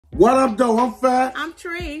What up, though? I'm Fat. I'm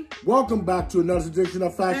Tre. Welcome back to another edition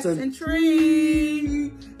of Facts and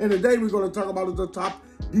Tre. And today we're going to talk about the top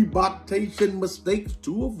debarkation mistakes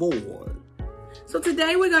to avoid. So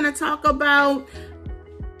today we're going to talk about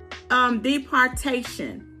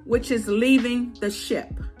departation, which is leaving the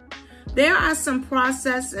ship. There are some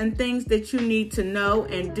process and things that you need to know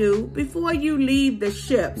and do before you leave the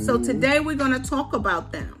ship. So today we're going to talk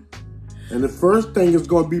about them. And the first thing is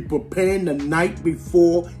going to be preparing the night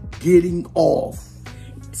before getting off.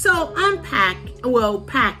 So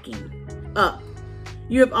packing up.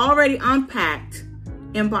 You have already unpacked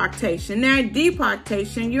embarkation. Now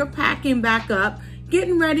departation, you're packing back up,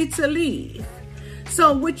 getting ready to leave.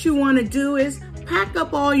 So what you want to do is pack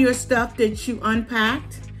up all your stuff that you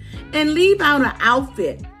unpacked and leave out an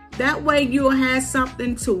outfit. That way you'll have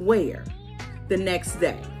something to wear the next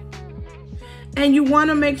day. And you want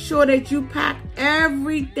to make sure that you pack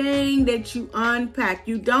everything that you unpack.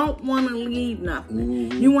 You don't want to leave nothing.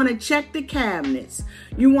 You want to check the cabinets.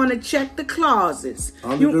 You want to check the closets.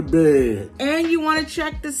 Under the bed. And you want to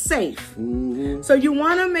check the safe. So you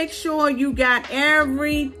want to make sure you got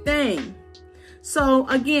everything. So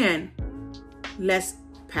again, let's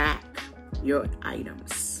pack your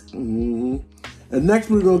items. And next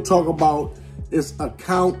we're going to talk about is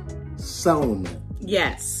account settlement.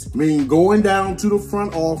 Yes. Meaning going down to the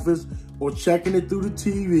front office or checking it through the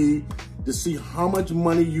TV to see how much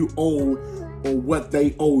money you owe or what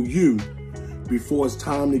they owe you before it's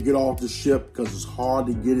time to get off the ship, because it's hard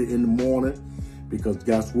to get it in the morning, because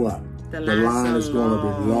guess what? The line is going to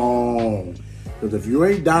be long. Because if you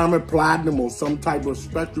ain't diamond, platinum, or some type of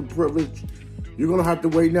special privilege, you're going to have to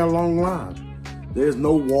wait in that long line. There's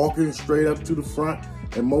no walking straight up to the front,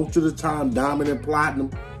 and most of the time, diamond and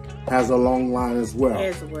platinum has a long line as well.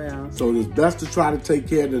 So it's best to try to take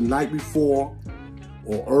care of the night before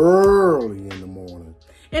or early in the morning.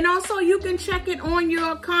 And also you can check it on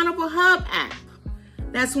your Carnival Hub app.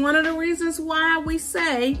 That's one of the reasons why we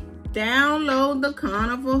say download the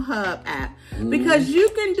Carnival Hub app. Because you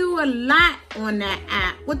can do a lot on that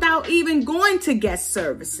app without even going to guest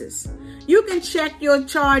services. You can check your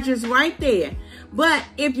charges right there. But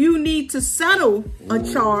if you need to settle a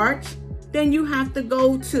charge, then you have to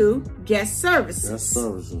go to guest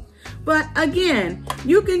services. But again,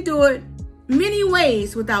 you can do it many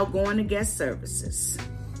ways without going to guest services.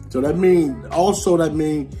 So that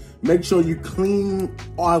means make sure you clean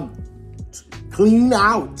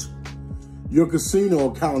out your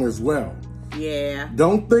casino account as well. Yeah.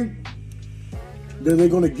 Don't think that they're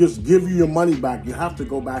going to just give you your money back. You have to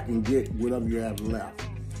go back and get whatever you have left.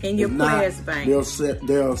 In your players bank.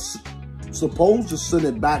 They're supposed to send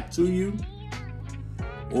it back to you,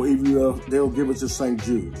 or even they'll give it to St.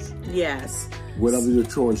 Jude's. Yes. Whatever your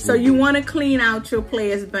choice. So you want to clean out your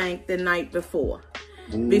players bank the night before.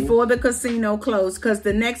 Before the casino closed, because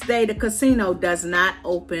the next day the casino does not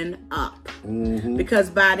open up. Because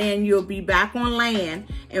by then you'll be back on land,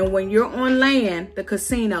 and when you're on land, the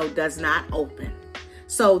casino does not open.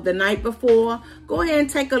 So the night before, go ahead and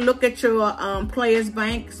take a look at your players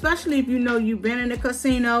bank, especially if you know you've been in the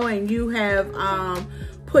casino and you have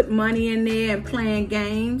put money in there and playing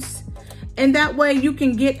games. And that way you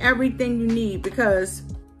can get everything you need, because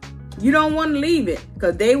you don't want to leave it,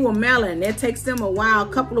 because they will mail it and it takes them a while,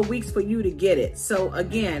 a couple of weeks for you to get it. So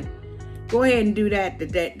again, go ahead and do that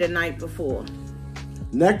the night before.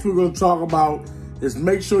 Next we're going to talk about is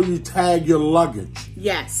make sure you tag your luggage.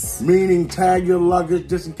 Yes. Meaning tag your luggage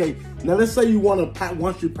just in case. Now let's say you want to pack,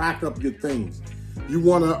 once you pack up your things, you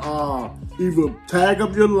want to either tag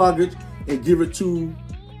up your luggage and give it to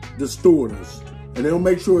the stewardess. And they'll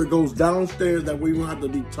make sure it goes downstairs, that way you don't have to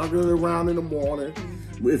be tugging it around in the morning.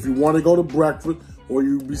 If you want to go to breakfast, or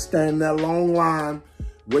you be standing that long line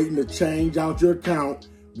waiting to change out your account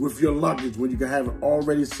with your luggage when you can have it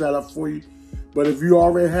already set up for you. But if you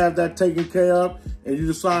already have that taken care of and you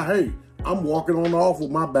decide, hey, I'm walking on off with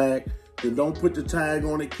my bag, then don't put the tag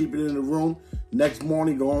on it, keep it in the room. Next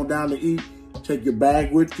morning, go on down to eat, take your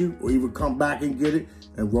bag with you, or even come back and get it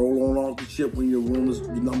and roll on off the ship when your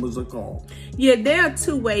numbers are called. Yeah, there are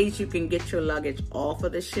two ways you can get your luggage off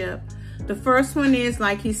of the ship. The first one is,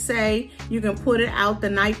 like he say, you can put it out the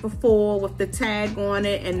night before with the tag on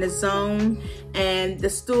it and the zone, and the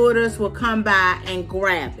stewardess will come by and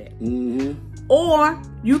grab it. Or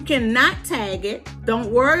you can not tag it,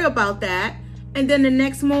 don't worry about that, and then the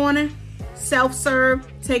next morning, self-serve,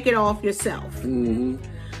 take it off yourself.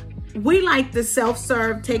 We like to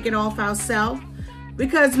self-serve, take it off ourselves,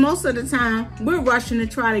 because most of the time, we're rushing to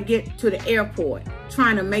try to get to the airport,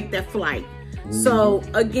 trying to make that flight. So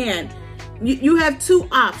again, you have two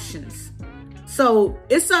options. So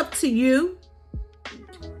it's up to you.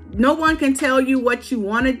 no one can tell you what you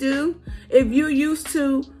want to do. If you're used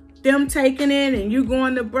to them taking it and you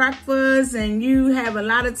going to breakfast and you have a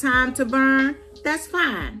lot of time to burn, that's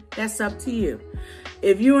fine. That's up to you.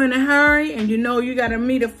 If you're in a hurry and you know you got to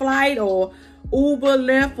meet a flight or Uber,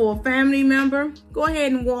 Lyft, or a family member, go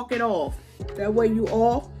ahead and walk it off. That way you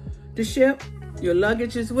off the ship, your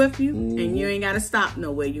luggage is with you, and you ain't got to stop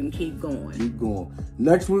nowhere. You can keep going. Keep going.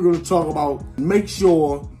 Next, we're going to talk about make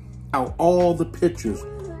sure out all the pictures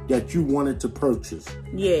that you wanted to purchase.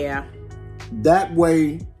 Yeah. That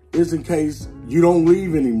way, is in case you don't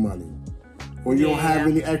leave any money or you don't have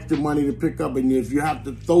any extra money to pick up. And if you have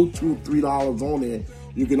to throw $2 or $3 on it,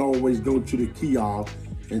 you can always go to the kiosk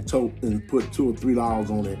and put $2 or $3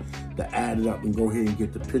 on it to add it up and go ahead and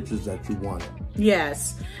get the pictures that you wanted.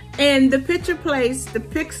 Yes. And the picture place, the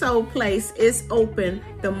Pixel place, is open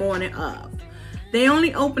the morning of. They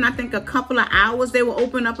only open, I think, a couple of hours. They will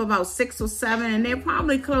open up about 6 or 7, and they'll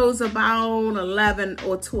probably close about 11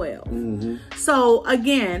 or 12. So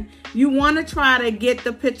again, you want to try to get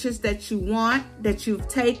the pictures that you want, that you've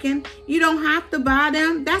taken. You don't have to buy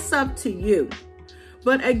them. That's up to you.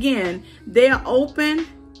 But again, they're open.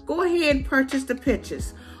 Go ahead and purchase the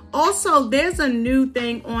pictures. Also, there's a new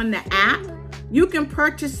thing on the app. You can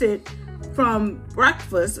purchase it from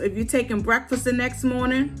breakfast. If you're taking breakfast the next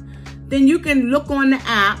morning, then you can look on the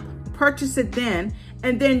app, purchase it then,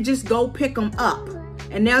 and then just go pick them up.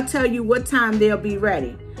 And they'll tell you what time they'll be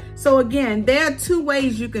ready. So again, there are 2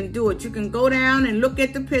 ways you can do it. You can go down and look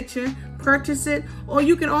at the picture, purchase it, or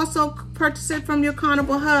you can also purchase it from your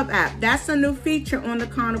Carnival Hub app. That's a new feature on the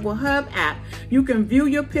Carnival Hub app. You can view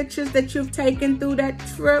your pictures that you've taken through that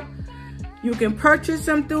trip. You can purchase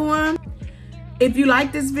them through them. If you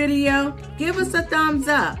like this video, give us a thumbs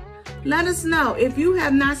up. Let us know. If you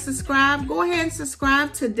have not subscribed, go ahead and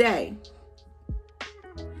subscribe today.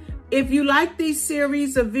 If you like these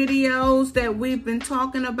series of videos that we've been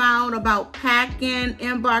talking about packing,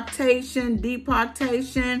 embarkation,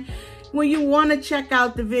 departation, well, you want to check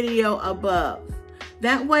out the video above.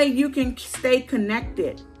 That way you can stay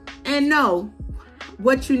connected and know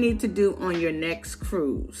what you need to do on your next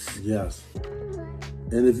cruise. Yes.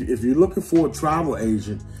 And if you're looking for a travel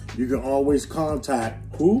agent, you can always contact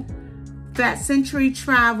who?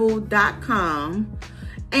 FatCenturyTravel.com,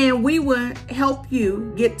 and we will help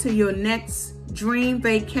you get to your next dream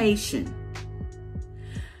vacation.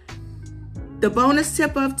 The bonus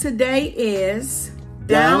tip of today is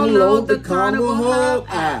download the Carnival Hub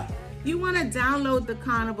app. You want to download the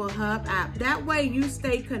Carnival Hub app. That way you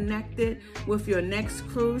stay connected with your next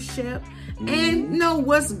cruise ship and know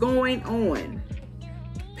what's going on.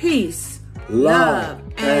 Peace, love,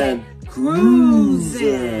 and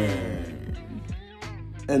cruising.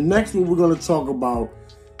 And next what we're going to talk about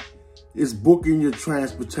is booking your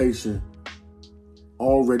transportation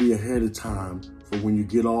already ahead of time for when you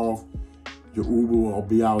get off. Your Uber will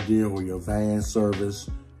be out there, or your van service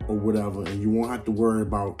or whatever, and you won't have to worry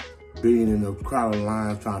about being in a crowded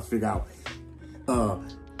line trying to figure out,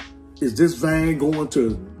 is this van going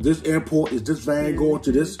to this airport? Is this van going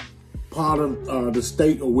to this part of the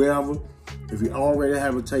state or wherever? If you already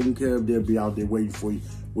have it taken care of, they'll be out there waiting for you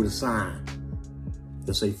with a sign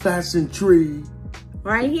that say Fasten Tree.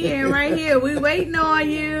 Right here, right here. We waiting on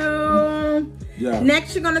you. Yeah.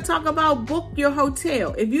 Next, you're going to talk about book your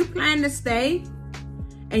hotel. If you plan to stay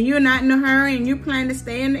and you're not in a hurry and you plan to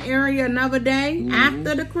stay in the area another day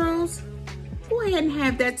after the cruise, go ahead and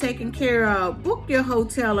have that taken care of. Book your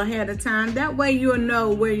hotel ahead of time. That way you'll know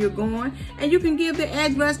where you're going and you can give the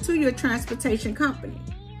address to your transportation company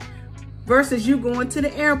versus you going to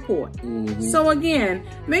the airport. So again,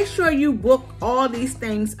 make sure you book all these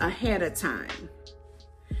things ahead of time.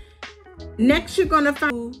 Next, you're going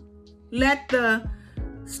to let the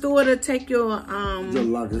steward take your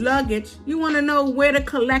luggage. You want to know where to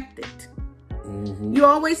collect it. You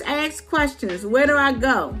always ask questions. Where do I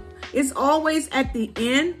go? It's always at the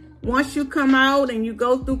end. Once you come out and you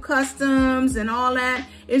go through customs and all that,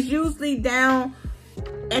 it's usually down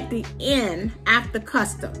at the end after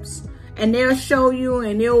customs. And they'll show you,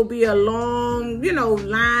 and there will be a long,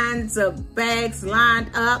 lines of bags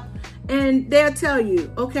lined up. And they'll tell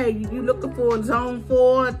you, okay, you're looking for zone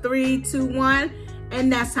 4, 3, 2, 1,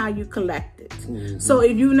 and that's how you collect it. So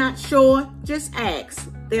if you're not sure, just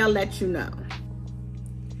ask. They'll let you know.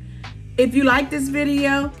 If you like this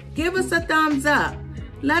video, give us a thumbs up.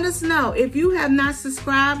 Let us know. If you have not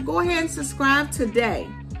subscribed, go ahead and subscribe today.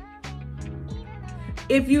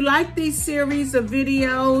 If you like these series of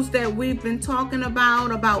videos that we've been talking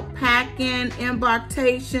about packing,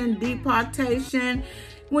 embarkation, departation,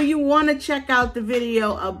 well, you want to check out the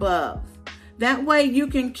video above. That way you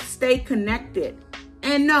can stay connected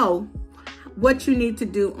and know what you need to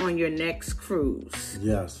do on your next cruise.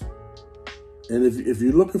 Yes. And if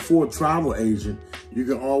you're looking for a travel agent, you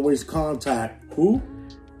can always contact who?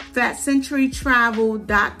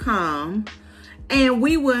 FatCenturyTravel.com, and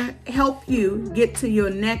we will help you get to your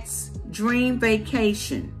next dream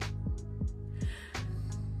vacation.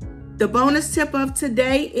 The bonus tip of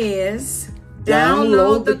today is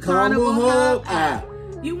download the Carnival Hub app.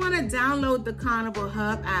 You want to download the Carnival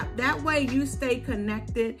Hub app. That way you stay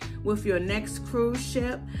connected with your next cruise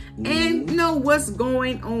ship and know what's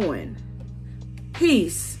going on.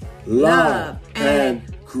 Peace, love, and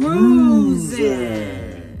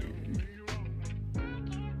cruising.